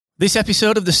This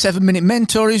episode of the 7 Minute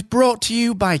Mentor is brought to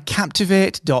you by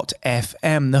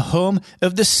Captivate.fm, the home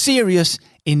of the serious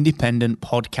independent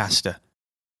podcaster.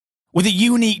 With a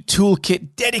unique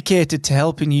toolkit dedicated to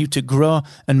helping you to grow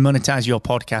and monetize your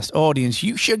podcast audience,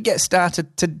 you should get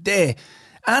started today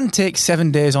and take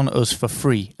 7 days on us for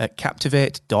free at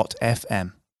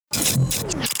Captivate.fm.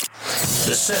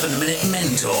 The 7 Minute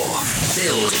Mentor.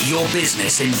 Build your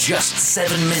business in just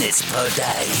 7 minutes per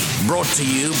day. Brought to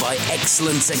you by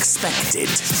Excellence Expected,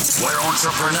 where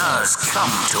entrepreneurs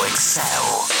come to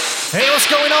excel. Hey, what's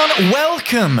going on?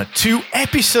 Welcome to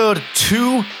episode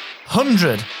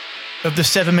 200 of the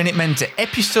 7 Minute Mentor.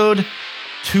 Episode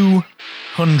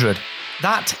 200.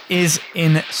 That is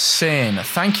insane.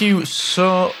 Thank you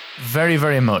so very,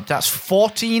 very much. That's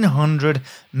 1,400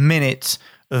 minutes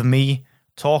of me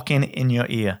talking in your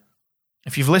ear.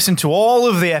 If you've listened to all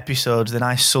of the episodes, then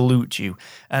I salute you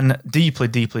and deeply,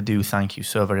 deeply do thank you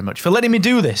so very much for letting me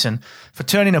do this and for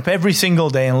turning up every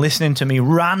single day and listening to me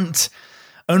rant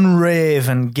and rave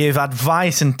and give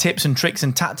advice and tips and tricks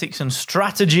and tactics and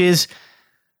strategies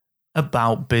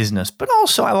about business. But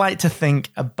also I like to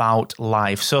think about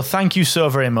life. So thank you so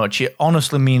very much. It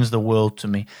honestly means the world to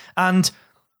me. And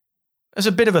as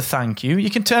a bit of a thank you, you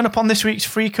can turn up on this week's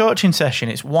free coaching session.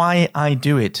 It's why I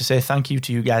do it, to say thank you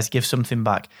to you guys, give something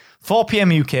back. 4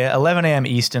 p.m. UK, 11 a.m.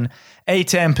 Eastern,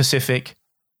 8 a.m. Pacific.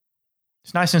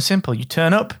 It's nice and simple. You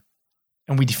turn up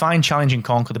and we define, challenge and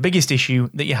conquer the biggest issue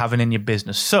that you're having in your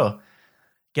business. So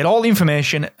get all the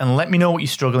information and let me know what you're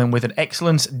struggling with at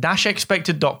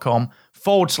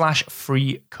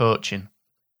excellence-expected.com/free coaching.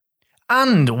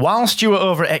 And whilst you are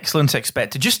over at Excellence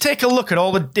Expected, just take a look at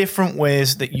all the different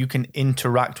ways that you can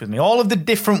interact with me. All of the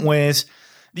different ways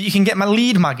that you can get my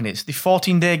lead magnets, the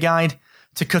 14-day guide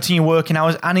to cutting your working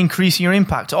hours and increasing your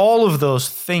impact. All of those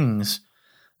things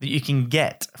that you can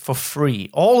get for free.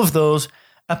 All of those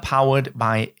are powered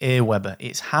by Aweber.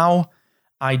 It's how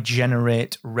I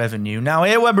generate revenue. Now,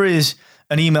 Aweber is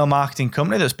an email marketing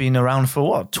company that's been around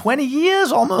for 20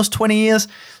 years, almost 20 years,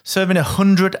 serving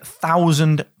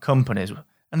 100,000 companies.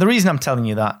 And the reason I'm telling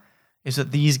you that is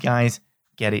that these guys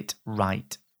get it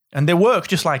right. And they work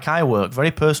just like I work,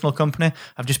 very personal company.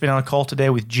 I've just been on a call today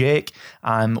with Jake.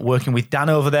 I'm working with Dan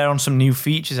over there on some new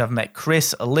features. I've met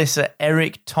Chris, Alyssa,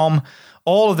 Eric, Tom.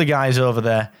 All of the guys over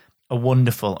there are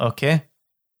wonderful, okay?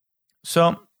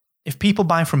 So if people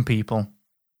buy from people,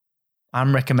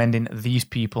 I'm recommending these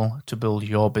people to build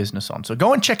your business on. So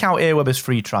go and check out Aweber's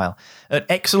free trial at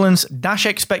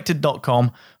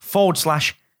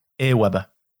excellence-expected.com/Aweber.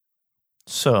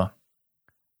 So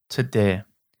today,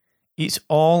 it's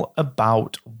all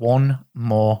about one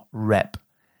more rep.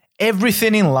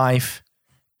 Everything in life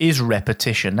is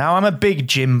repetition. Now, I'm a big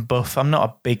gym buff. I'm not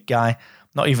a big guy,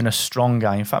 not even a strong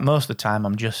guy. In fact, most of the time,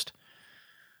 I'm just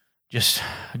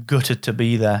gutted to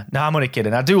be there. No, I'm only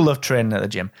kidding. I do love training at the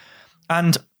gym.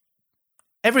 And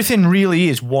everything really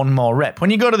is one more rep. When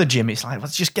you go to the gym, it's like,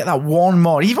 let's just get that one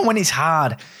more. Even when it's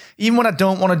hard, even when I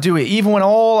don't want to do it, even when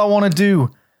all I want to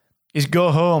do is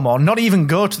go home or not even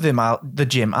go to the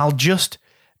gym, I'll just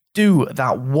do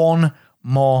that one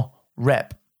more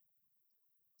rep.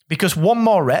 Because one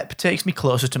more rep takes me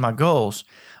closer to my goals.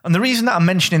 And the reason that I'm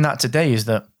mentioning that today is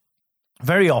that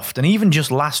very often, even just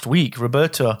last week,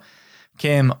 Roberto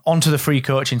came onto the free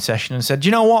coaching session and said,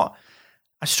 you know what?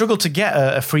 I struggle to get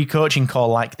a free coaching call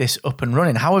like this up and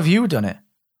running. How have you done it?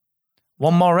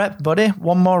 One more rep, buddy.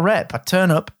 One more rep. I turn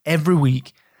up every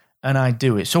week and I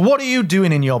do it. So what are you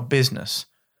doing in your business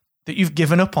that you've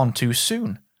given up on too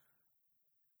soon?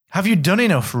 Have you done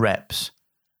enough reps?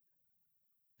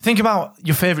 Think about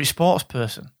your favorite sports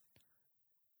person.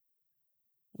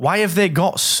 Why have they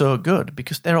got so good?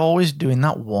 Because they're always doing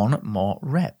that one more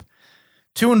rep.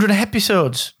 200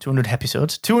 episodes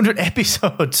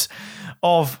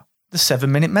of the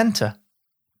 7 Minute Mentor.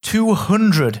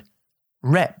 200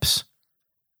 reps.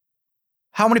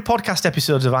 How many podcast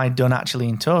episodes have I done actually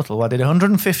in total? Well, I did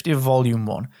 150 of Volume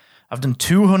 1. I've done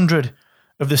 200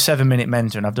 of the 7 Minute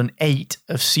Mentor, and I've done 8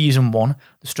 of Season 1,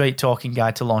 the Straight Talking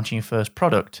Guide to Launching Your First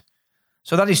Product.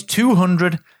 So that is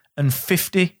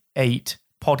 258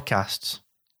 podcasts.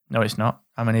 No, it's not.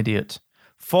 I'm an idiot.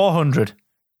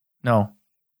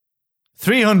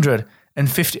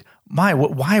 350.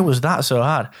 Why was that so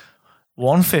hard?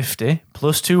 150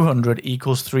 plus 200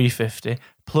 equals 350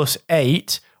 plus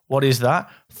 8. What is that?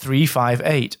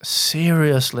 358.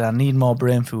 Seriously, I need more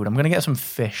brain food. I'm going to get some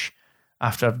fish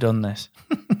after I've done this.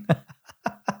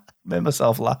 Made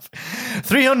myself laugh.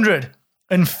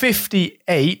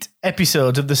 258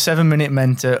 episodes of the 7 Minute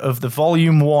Mentor, of the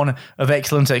volume 1 of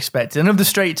Excellence Expected, and of the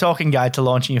Straight Talking Guide to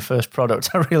Launching Your First Product.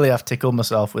 I really have tickled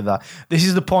myself with that. This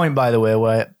is the point, by the way,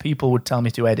 where people would tell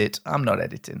me to edit. I'm not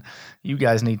editing. You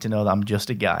guys need to know that I'm just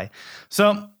a guy.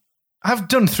 So I've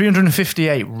done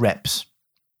 358 reps,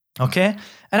 okay?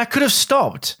 And I could have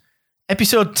stopped.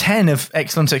 Episode 10 of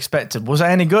Excellence Expected, was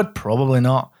I any good? Probably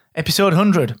not. Episode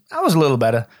 100, I was a little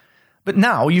better. But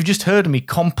now you've just heard me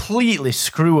completely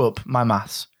screw up my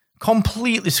maths.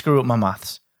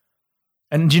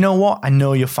 And do you know what? I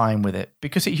know you're fine with it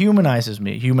because it humanizes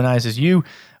me. It humanizes you.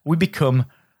 We become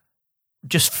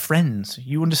just friends.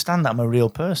 You understand that I'm a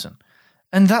real person.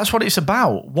 And that's what it's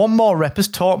about. One more rep has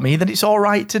taught me that it's all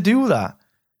right to do that.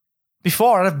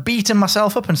 Before, I'd have beaten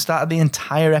myself up and started the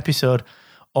entire episode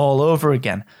all over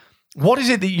again. What is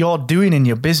it that you're doing in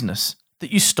your business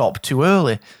that you stop too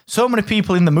early? So many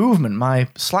people in the movement, my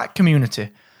Slack community,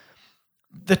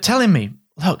 they're telling me,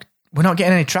 look, we're not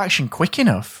getting any traction quick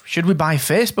enough. Should we buy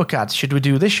Facebook ads? Should we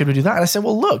do this? Should we do that? And I said,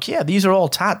 well, look, yeah, these are all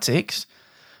tactics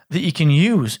that you can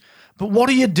use. But what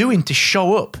are you doing to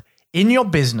show up in your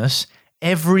business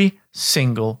every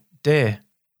single day?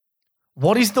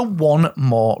 What is the one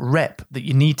more rep that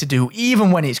you need to do, even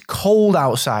when it's cold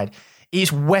outside,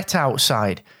 it's wet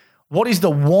outside? What is the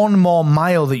one more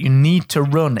mile that you need to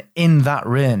run in that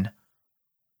rain?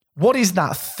 What is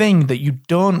that thing that you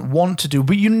don't want to do,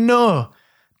 but you know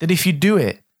that if you do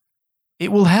it,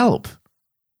 it will help?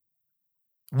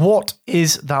 What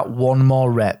is that one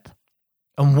more rep?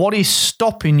 And what is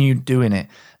stopping you doing it?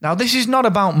 Now, this is not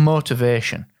about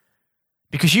motivation,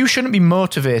 because you shouldn't be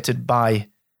motivated by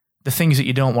the things that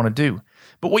you don't want to do.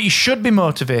 But what you should be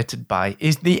motivated by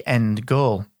is the end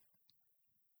goal.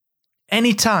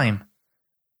 Anytime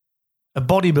a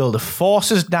bodybuilder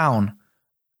forces down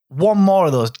one more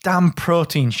of those damn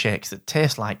protein shakes that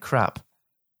taste like crap,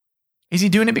 is he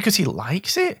doing it because he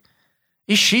likes it?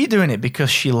 Is she doing it because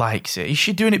she likes it? Is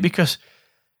she doing it because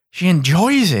she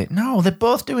enjoys it? No, they're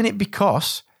both doing it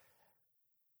because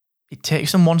it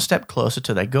takes them one step closer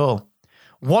to their goal.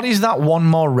 What is that one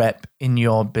more rep in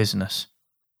your business?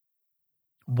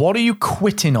 What are you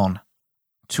quitting on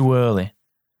too early?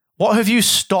 What have you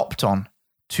stopped on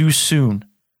too soon?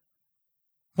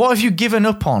 What have you given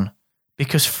up on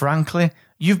because, frankly,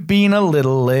 you've been a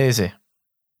little lazy?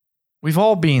 We've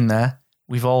all been there.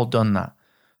 We've all done that.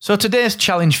 So today's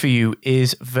challenge for you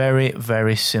is very,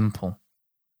 very simple.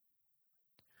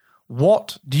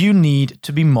 What do you need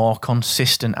to be more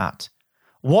consistent at?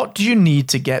 What do you need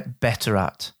to get better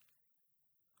at?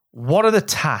 What are the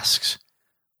tasks?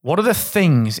 What are the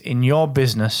things in your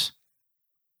business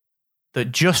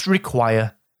that just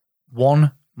require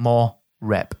one more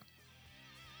rep?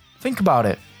 Think about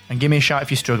it and give me a shout if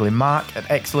you're struggling.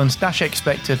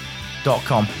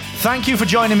 Mark@excellence-expected.com. Thank you for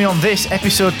joining me on this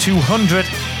episode 200.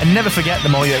 And never forget, the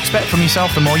more you expect from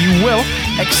yourself, the more you will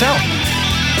excel.